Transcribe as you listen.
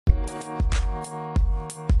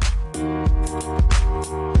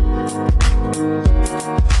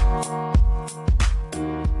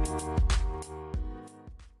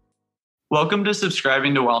Welcome to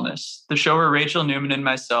Subscribing to Wellness, the show where Rachel Newman and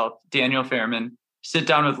myself, Daniel Fairman, sit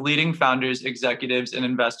down with leading founders, executives, and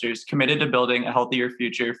investors committed to building a healthier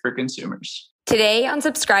future for consumers. Today on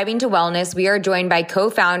Subscribing to Wellness, we are joined by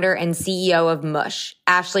co-founder and CEO of Mush,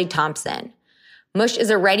 Ashley Thompson. Mush is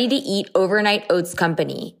a ready-to-eat overnight oats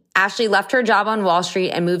company. Ashley left her job on Wall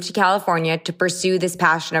Street and moved to California to pursue this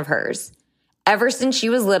passion of hers. Ever since she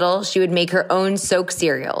was little, she would make her own soak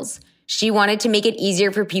cereals. She wanted to make it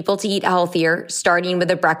easier for people to eat healthier, starting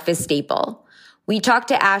with a breakfast staple. We talked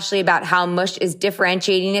to Ashley about how Mush is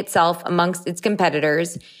differentiating itself amongst its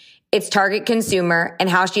competitors, its target consumer, and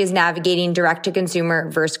how she is navigating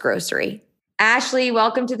direct-to-consumer versus grocery. Ashley,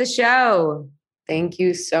 welcome to the show. Thank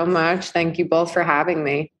you so much. Thank you both for having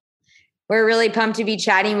me. We're really pumped to be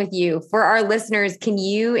chatting with you. For our listeners, can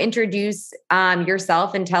you introduce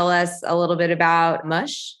yourself and tell us a little bit about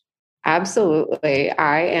Mush? Absolutely.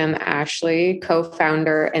 I am Ashley,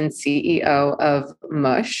 co-founder and CEO of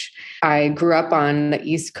Mush. I grew up on the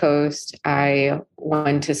East Coast. I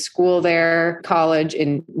went to school there, college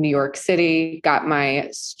in New York City, got my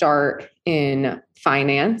start in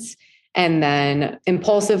finance, and then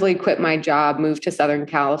impulsively quit my job, moved to Southern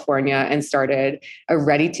California, and started a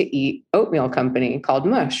ready-to-eat oatmeal company called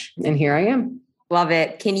Mush. And here I am. Love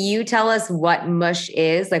it. Can you tell us what Mush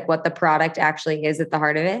is, like what the product actually is at the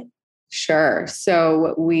heart of it? Sure.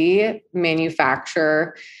 So we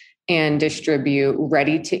manufacture and distribute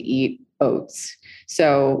ready-to-eat oats.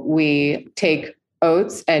 So we take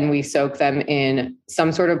oats and we soak them in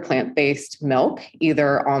some sort of plant-based milk,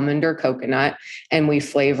 either almond or coconut, and we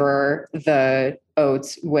flavor the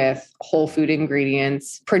oats with whole food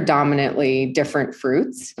ingredients, predominantly different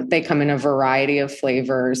fruits. They come in a variety of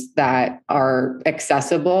flavors that are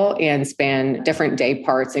accessible and span different day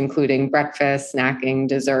parts, including breakfast, snacking,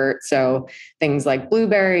 dessert. So things like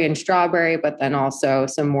blueberry and strawberry, but then also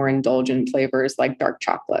some more indulgent flavors like dark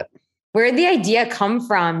chocolate. Where did the idea come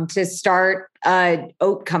from to start an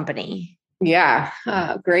oat company? Yeah,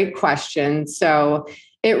 great question. So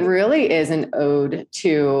it really is an ode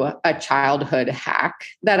to a childhood hack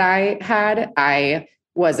that I had. I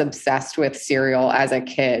was obsessed with cereal as a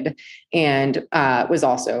kid and was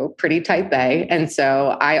also pretty type A. And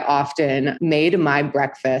so I often made my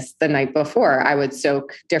breakfast the night before. I would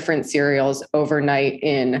soak different cereals overnight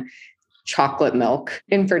in chocolate milk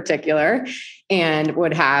in particular, and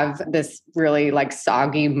would have this really like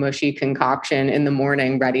soggy, mushy concoction in the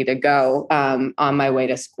morning ready to go on my way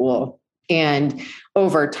to school. And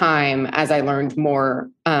over time, as I learned more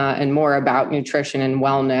and more about nutrition and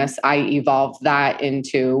wellness, I evolved that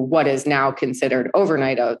into what is now considered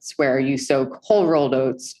overnight oats, where you soak whole rolled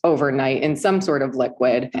oats overnight in some sort of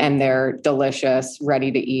liquid, and they're delicious,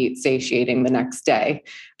 ready to eat, satiating the next day.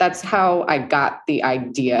 That's how I got the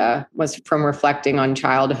idea, was from reflecting on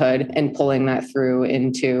childhood and pulling that through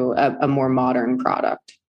into a more modern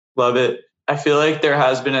product. Love it. I feel like there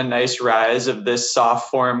has been a nice rise of this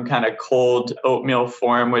soft form, kind of cold oatmeal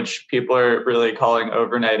form, which people are really calling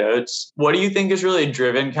overnight oats. What do you think has really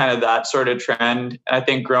driven kind of that sort of trend? I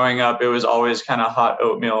think growing up, it was always kind of hot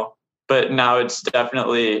oatmeal, but now it's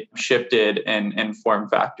definitely shifted in form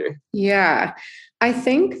factor. Yeah, I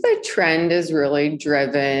think the trend is really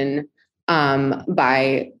driven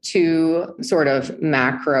by two sort of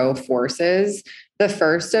macro forces. The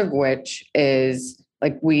first of which is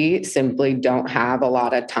like we simply don't have a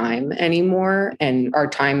lot of time anymore, and our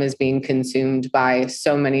time is being consumed by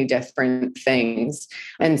so many different things.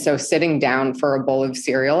 And so sitting down for a bowl of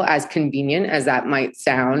cereal, as convenient as that might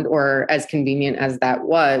sound, or as convenient as that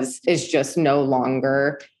was, is just no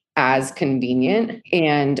longer as convenient.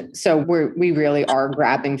 And so we really are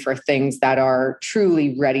grabbing for things that are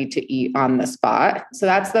truly ready to eat on the spot. So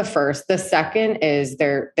that's the first. The second is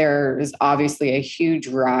there's obviously a huge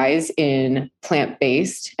rise in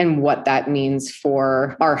plant-based and what that means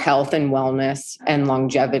for our health and wellness and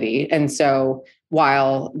longevity. And so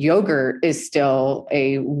while yogurt is still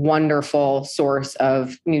a wonderful source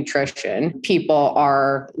of nutrition, people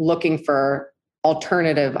are looking for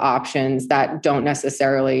alternative options that don't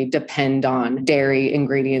necessarily depend on dairy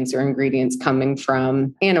ingredients or ingredients coming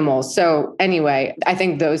from animals. So anyway, I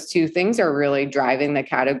think those two things are really driving the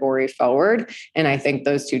category forward. And I think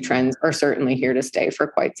those two trends are certainly here to stay for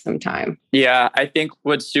quite some time. Yeah, I think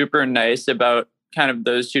what's super nice about kind of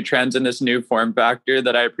those two trends and this new form factor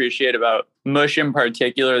that I appreciate about Mush in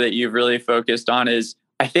particular that you've really focused on is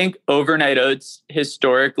I think overnight oats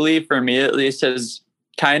historically, for me at least, has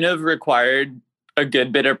kind of required a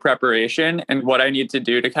good bit of preparation and what I need to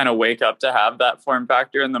do to kind of wake up to have that form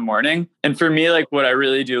factor in the morning. And for me, like what I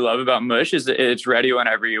really do love about Mush is that it's ready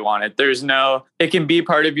whenever you want it. It can be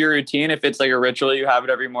part of your routine. If it's like a ritual, you have it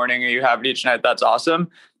every morning or you have it each night, that's awesome.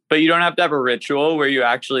 But you don't have to have a ritual where you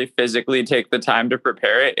actually physically take the time to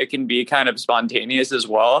prepare it. It can be kind of spontaneous as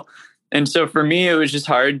well. And so for me, it was just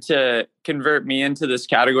hard to convert me into this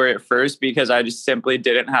category at first because I just simply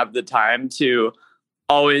didn't have the time to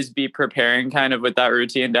always be preparing kind of with that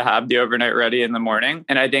routine to have the overnight ready in the morning.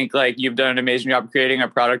 And I think like you've done an amazing job creating a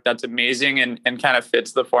product that's amazing and kind of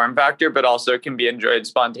fits the form factor, but also can be enjoyed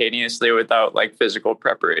spontaneously without like physical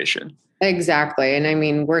preparation. Exactly. And I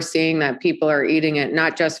mean, we're seeing that people are eating it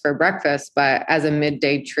not just for breakfast, but as a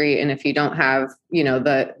midday treat. And if you don't have,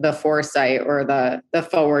 the foresight or the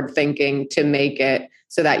forward thinking to make it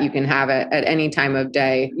so that you can have it at any time of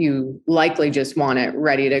day, you likely just want it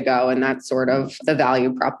ready to go. And that's sort of the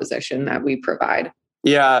value proposition that we provide.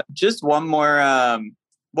 Yeah. Just one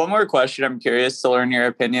more question I'm curious to learn your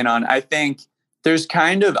opinion on. I think there's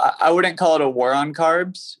I wouldn't call it a war on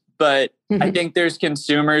carbs, but I think there's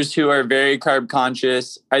consumers who are very carb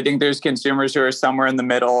conscious. I think there's consumers who are somewhere in the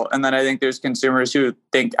middle. And then I think there's consumers who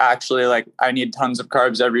think actually like I need tons of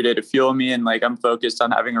carbs every day to fuel me. And like I'm focused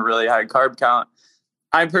on having a really high carb count.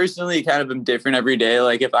 I personally kind of am different every day.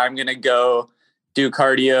 Like if I'm going to go do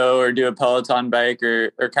cardio or do a Peloton bike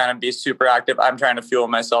or kind of be super active, I'm trying to fuel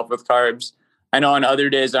myself with carbs. I know on other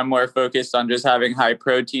days I'm more focused on just having high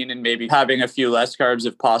protein and maybe having a few less carbs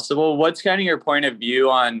if possible. What's kind of your point of view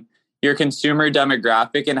on your consumer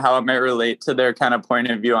demographic and how it might relate to their kind of point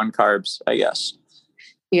of view on carbs, I guess?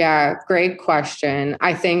 Yeah, great question.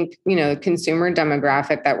 I think, consumer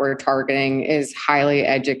demographic that we're targeting is highly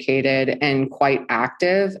educated and quite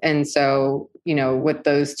active. And so, with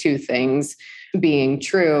those two things being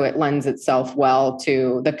true, it lends itself well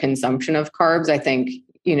to the consumption of carbs. I think,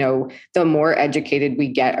 the more educated we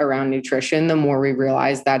get around nutrition, the more we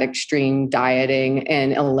realize that extreme dieting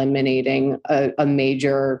and eliminating a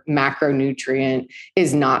major macronutrient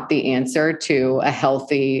is not the answer to a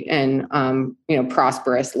healthy and,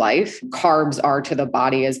 prosperous life. Carbs are to the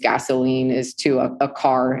body as gasoline is to a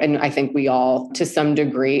car. And I think we all, to some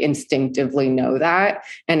degree, instinctively know that.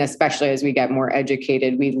 And especially as we get more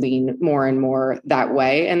educated, we lean more and more that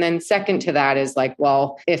way. And then second to that is like,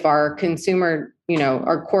 well, if our consumer,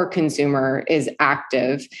 our core consumer is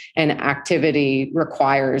active and activity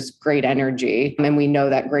requires great energy, and we know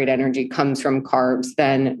that great energy comes from carbs,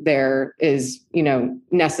 then there is,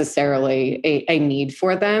 necessarily a need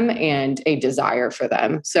for them and a desire for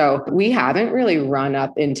them. So we haven't really run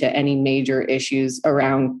up into any major issues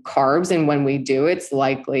around carbs. And when we do, it's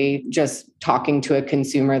likely just talking to a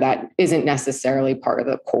consumer that isn't necessarily part of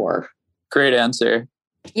the core. Great answer.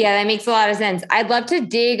 Yeah, that makes a lot of sense. I'd love to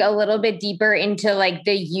dig a little bit deeper into like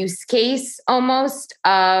the use case almost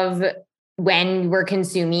of when we're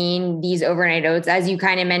consuming these overnight oats. As you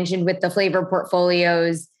kind of mentioned with the flavor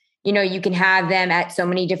portfolios, you can have them at so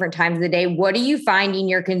many different times of the day. What are you finding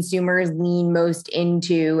your consumers lean most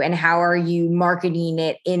into, and how are you marketing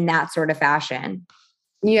it in that sort of fashion?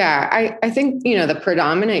 Yeah, I think, the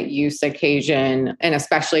predominant use occasion, and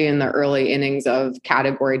especially in the early innings of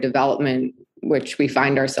category development, which we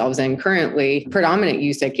find ourselves in currently, predominant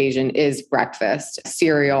use occasion is breakfast.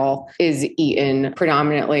 Cereal is eaten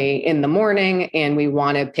predominantly in the morning, and we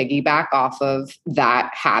want to piggyback off of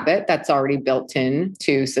that habit that's already built in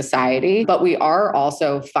to society. But we are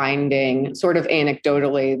also finding sort of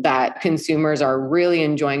anecdotally that consumers are really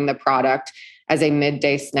enjoying the product as a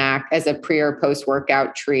midday snack, as a pre or post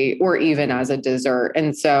workout treat, or even as a dessert.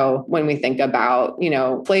 And so when we think about,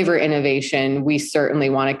 flavor innovation, we certainly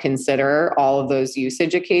want to consider all of those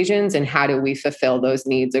usage occasions and how do we fulfill those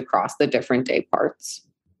needs across the different day parts.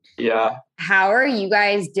 Yeah. How are you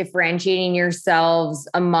guys differentiating yourselves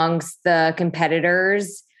amongst the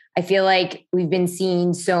competitors? I feel like we've been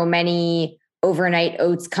seeing so many overnight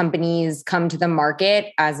oats companies come to the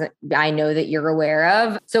market, as I know that you're aware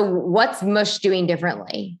of. So what's Mush doing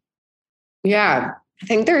differently? Yeah, I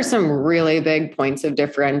think there's some really big points of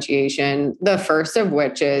differentiation. The first of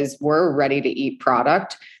which is we're ready to eat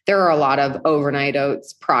product. There are a lot of overnight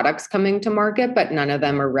oats products coming to market, but none of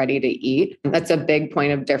them are ready to eat. That's a big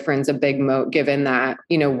point of difference, a big moat, given that,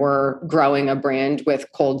 we're growing a brand with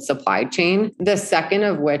cold supply chain. The second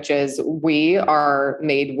of which is we are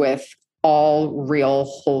made with all real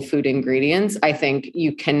whole food ingredients. I think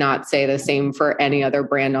you cannot say the same for any other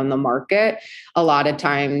brand on the market. A lot of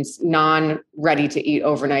times, non-ready to eat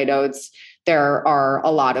overnight oats there are a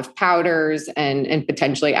lot of powders and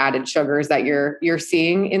potentially added sugars that you're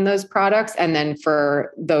seeing in those products. And then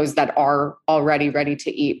for those that are already ready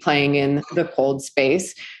to eat, playing in the cold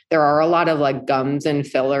space, there are a lot of like gums and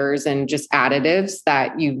fillers and just additives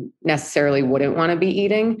that you necessarily wouldn't want to be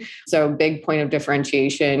eating. So big point of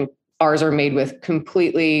differentiation. Ours are made with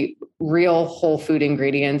completely real whole food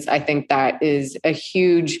ingredients. I think that is a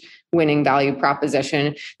huge winning value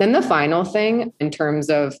proposition. Then the final thing in terms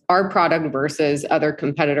of our product versus other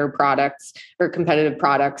competitor products or competitive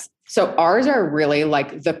products. So ours are really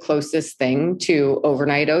like the closest thing to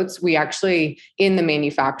overnight oats. We actually, in the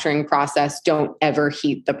manufacturing process, don't ever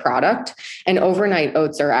heat the product. And overnight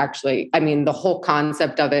oats are actually, I mean, the whole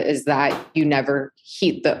concept of it is that you never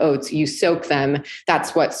heat the oats, you soak them.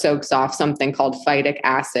 That's what soaks off something called phytic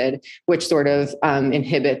acid, which sort of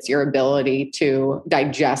inhibits your ability to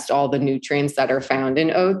digest all the nutrients that are found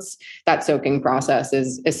in oats. That soaking process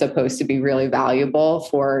is supposed to be really valuable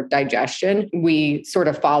for digestion. We sort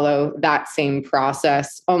of follow that same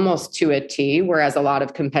process almost to a T, whereas a lot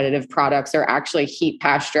of competitive products are actually heat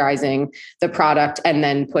pasteurizing the product and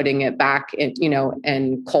then putting it back in,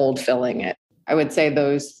 and cold filling it. I would say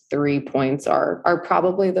those 3 points are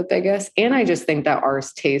probably the biggest. And I just think that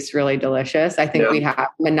ours tastes really delicious. I think we have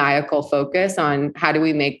maniacal focus on how do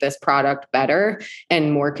we make this product better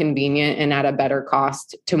and more convenient and at a better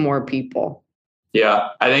cost to more people. Yeah,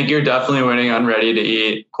 I think you're definitely winning on ready to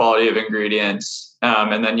eat, quality of ingredients,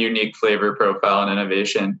 and then unique flavor profile and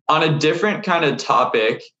innovation. On a different kind of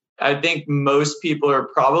topic, I think most people are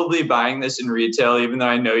probably buying this in retail, even though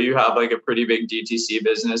I know you have like a pretty big DTC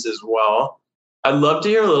business as well. I'd love to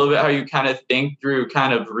hear a little bit how you kind of think through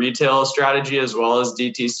kind of retail strategy as well as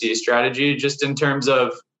DTC strategy, just in terms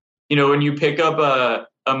of, when you pick up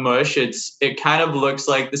a Mush, it kind of looks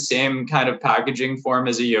like the same kind of packaging form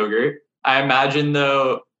as a yogurt. I imagine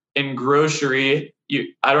though in grocery,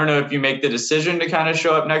 I don't know if you make the decision to kind of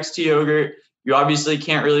show up next to yogurt. You obviously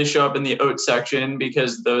can't really show up in the oat section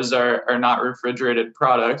because those are not refrigerated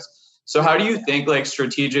products. So how do you think like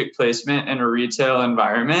strategic placement in a retail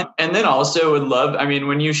environment? And then also would love,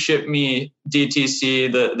 when you ship me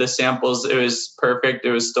DTC, the samples, it was perfect.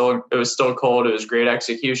 It was still cold. It was great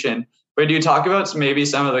execution. But do you talk about maybe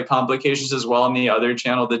some of the complications as well in the other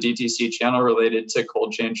channel, the DTC channel related to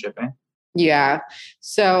cold chain shipping? Yeah.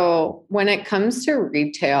 So when it comes to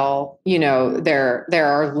retail, there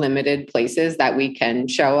are limited places that we can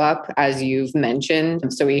show up, as you've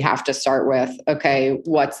mentioned. So we have to start with, okay,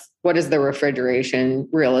 what does the refrigeration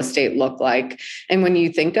real estate look like? And when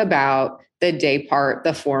you think about the day part,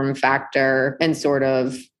 the form factor, and sort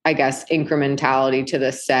of, I guess, incrementality to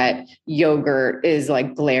the set, yogurt is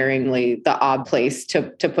like glaringly the odd place to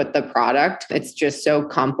put the product. It's just so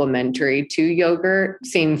complementary to yogurt,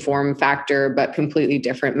 same form factor, but completely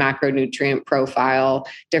different macronutrient profile,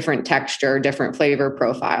 different texture, different flavor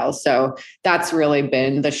profiles. So that's really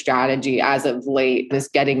been the strategy as of late, is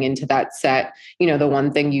getting into that set. The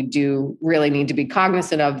one thing you do really need to be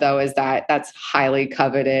cognizant of, though, is that that's highly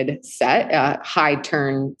coveted set, high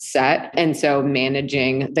turn set. And so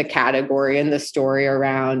managing the category and the story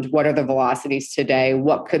around what are the velocities today,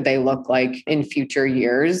 what could they look like in future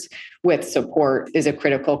years with support is a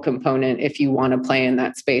critical component if you want to play in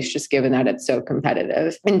that space, just given that it's so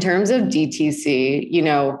competitive. In terms of DTC,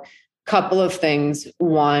 couple of things.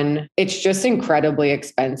 One, it's just incredibly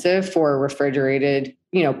expensive for refrigerated,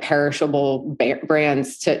 perishable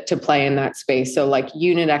brands to play in that space. So like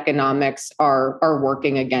unit economics are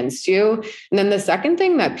working against you. And then the second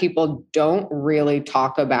thing that people don't really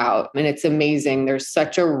talk about, and it's amazing, there's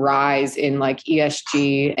such a rise in like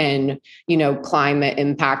ESG and, climate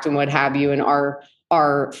impact and what have you, and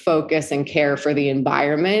our focus and care for the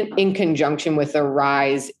environment in conjunction with a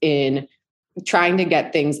rise in trying to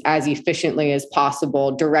get things as efficiently as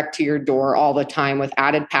possible direct to your door all the time with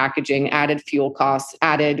added packaging, added fuel costs,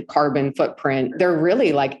 added carbon footprint. They're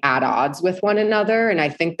really like at odds with one another. And I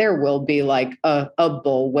think there will be like a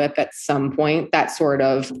bullwhip at some point that sort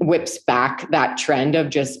of whips back that trend of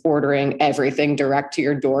just ordering everything direct to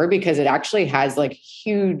your door, because it actually has like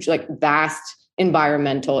huge, like vast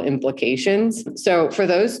environmental implications. So for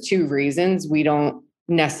those two reasons, we don't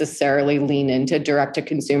necessarily lean into direct to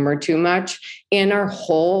consumer too much. And our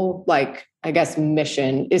whole,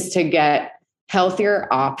 mission is to get healthier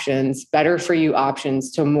options, better for you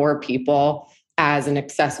options to more people as an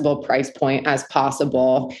accessible price point as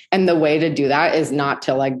possible. And the way to do that is not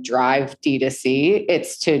to drive D2C.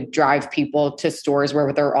 It's to drive people to stores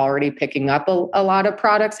where they're already picking up a lot of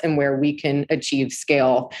products and where we can achieve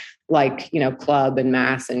scale like, club and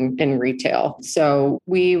mass and retail. So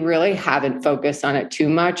we really haven't focused on it too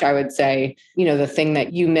much. I would say, the thing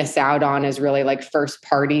that you miss out on is really like first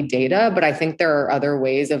party data. But I think there are other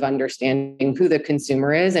ways of understanding who the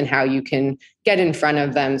consumer is and how you can get in front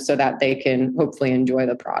of them so that they can hopefully enjoy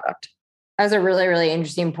the product. That was a really, really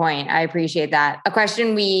interesting point. I appreciate that. A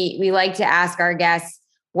question we like to ask our guests: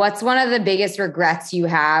 what's one of the biggest regrets you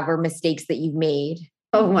have or mistakes that you've made?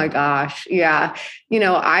 Oh my gosh. Yeah.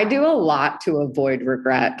 I do a lot to avoid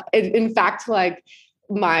regret. In fact, like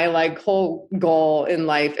my whole goal in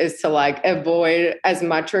life is to avoid as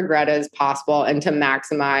much regret as possible and to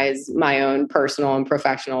maximize my own personal and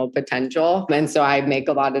professional potential. And so I make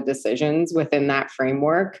a lot of decisions within that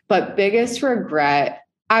framework. But biggest regret,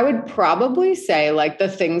 I would probably say the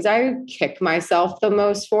things I kick myself the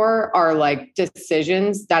most for are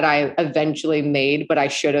decisions that I eventually made, but I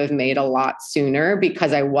should have made a lot sooner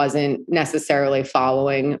because I wasn't necessarily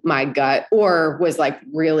following my gut or was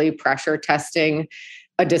really pressure testing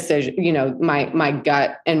a decision, my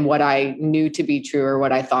gut and what I knew to be true or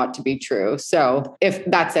what I thought to be true. So if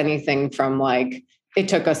that's anything from it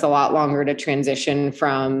took us a lot longer to transition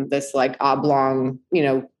from this oblong,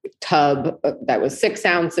 tub that was 6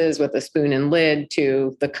 ounces with a spoon and lid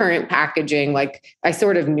to the current packaging. I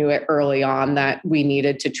sort of knew it early on that we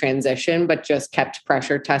needed to transition, but just kept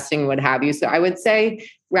pressure testing, what have you. So I would say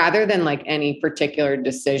rather than any particular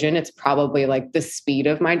decision, it's probably the speed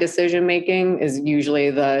of my decision making is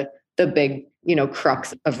usually the big,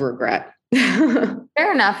 crux of regret.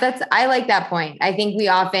 Fair enough. I like that point. I think we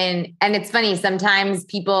often, and it's funny, sometimes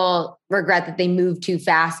people regret that they move too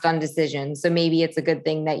fast on decisions. So maybe it's a good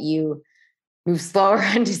thing that you move slower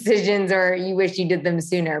on decisions or you wish you did them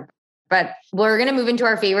sooner. But we're going to move into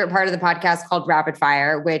our favorite part of the podcast called Rapid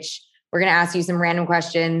Fire, which we're going to ask you some random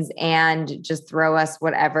questions and just throw us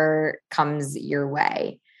whatever comes your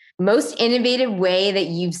way. Most innovative way that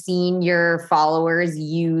you've seen your followers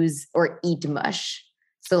use or eat mush?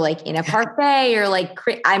 So in a parfait or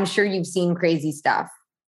I'm sure you've seen crazy stuff.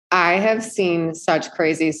 I have seen such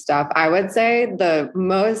crazy stuff. I would say the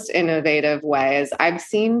most innovative way is I've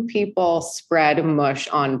seen people spread mush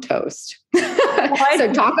on toast.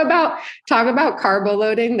 So talk about carbo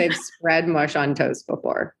loading. They've spread mush on toast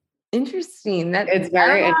before. Interesting. It's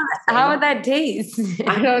very interesting. How would that taste?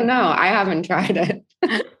 I don't know. I haven't tried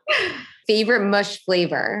it. Favorite mush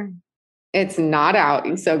flavor? It's not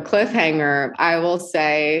out. So cliffhanger, I will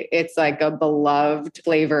say it's a beloved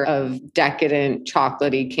flavor of decadent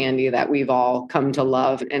chocolatey candy that we've all come to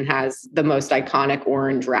love and has the most iconic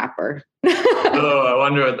orange wrapper. Oh, I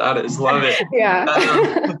wonder what that is. Love it. Yeah.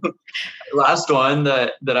 Last one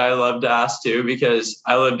that I love to ask too, because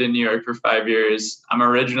I lived in New York for 5 years. I'm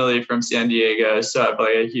originally from San Diego, so I have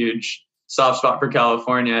a huge soft spot for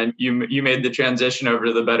California. And you made the transition over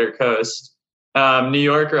to the better coast. New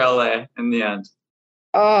York or LA in the end?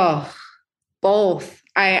 Oh, both.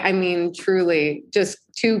 I mean, truly, just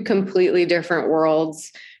two completely different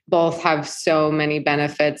worlds. Both have so many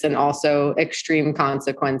benefits and also extreme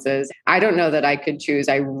consequences. I don't know that I could choose.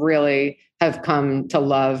 I really have come to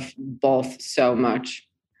love both so much.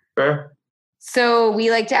 Fair. So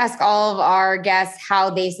we like to ask all of our guests how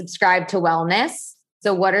they subscribe to wellness.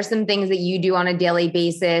 So what are some things that you do on a daily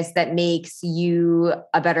basis that makes you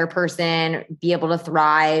a better person, be able to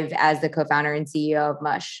thrive as the co-founder and CEO of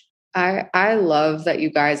Mush? I love that you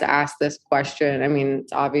guys asked this question. I mean,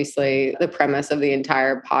 it's obviously the premise of the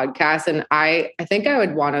entire podcast. And I think I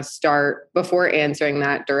would want to start, before answering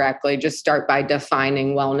that directly, just start by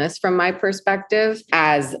defining wellness from my perspective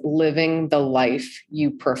as living the life you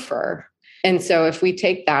prefer. And so if we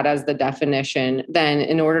take that as the definition, then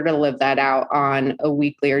in order to live that out on a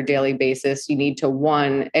weekly or daily basis, you need to,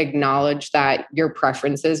 one, acknowledge that your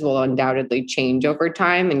preferences will undoubtedly change over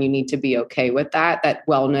time. And you need to be okay with that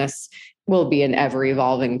wellness will be an ever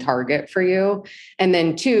evolving target for you. And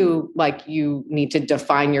then two, you need to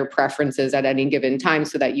define your preferences at any given time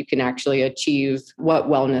so that you can actually achieve what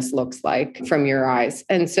wellness looks like from your eyes.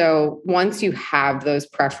 And so once you have those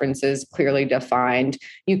preferences clearly defined,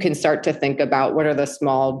 you can start to think about what are the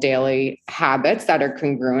small daily habits that are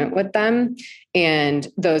congruent with them. And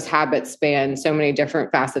those habits span so many different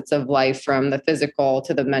facets of life, from the physical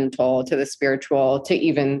to the mental to the spiritual to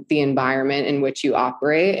even the environment in which you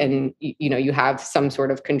operate. And, you have some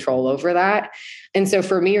sort of control over that. And so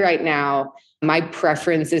for me right now, My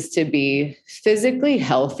preference is to be physically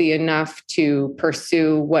healthy enough to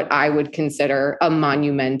pursue what I would consider a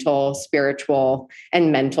monumental spiritual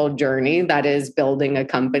and mental journey that is building a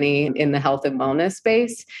company in the health and wellness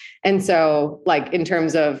space. And so, like in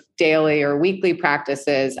terms of daily or weekly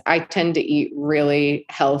practices, I tend to eat really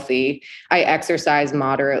healthy. I exercise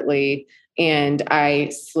moderately. And I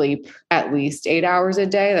sleep at least 8 hours a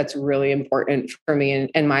day. That's really important for me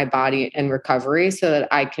and my body and recovery so that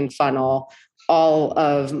I can funnel all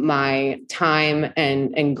of my time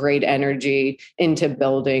and great energy into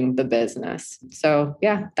building the business. So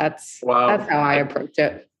yeah, that's how I approach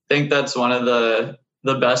it. I think that's one of the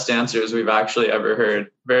best answers we've actually ever heard.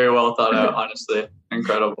 Very well thought out, honestly.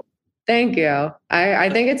 Incredible. Thank you. I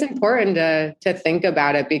think it's important to think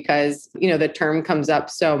about it because, the term comes up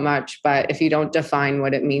so much, but if you don't define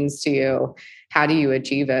what it means to you, how do you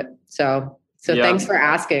achieve it? So thanks for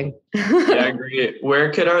asking. Yeah, I agree.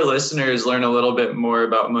 Where could our listeners learn a little bit more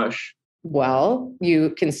about Mush? Well,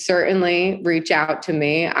 you can certainly reach out to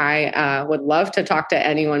me. I would love to talk to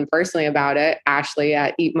anyone personally about it, Ashley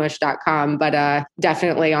at eatmush.com, but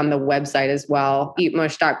definitely on the website as well,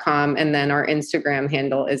 eatmush.com. And then our Instagram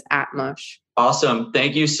handle is @mush. Awesome.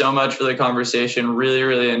 Thank you so much for the conversation. Really,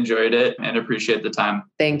 really enjoyed it and appreciate the time.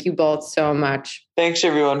 Thank you both so much. Thanks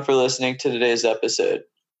everyone for listening to today's episode.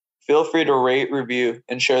 Feel free to rate, review,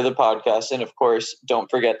 and share the podcast. And of course,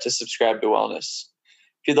 don't forget to subscribe to Wellness.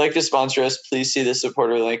 If you'd like to sponsor us, please see the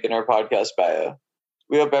supporter link in our podcast bio.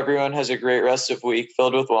 We hope everyone has a great rest of week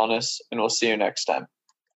filled with wellness, and we'll see you next time.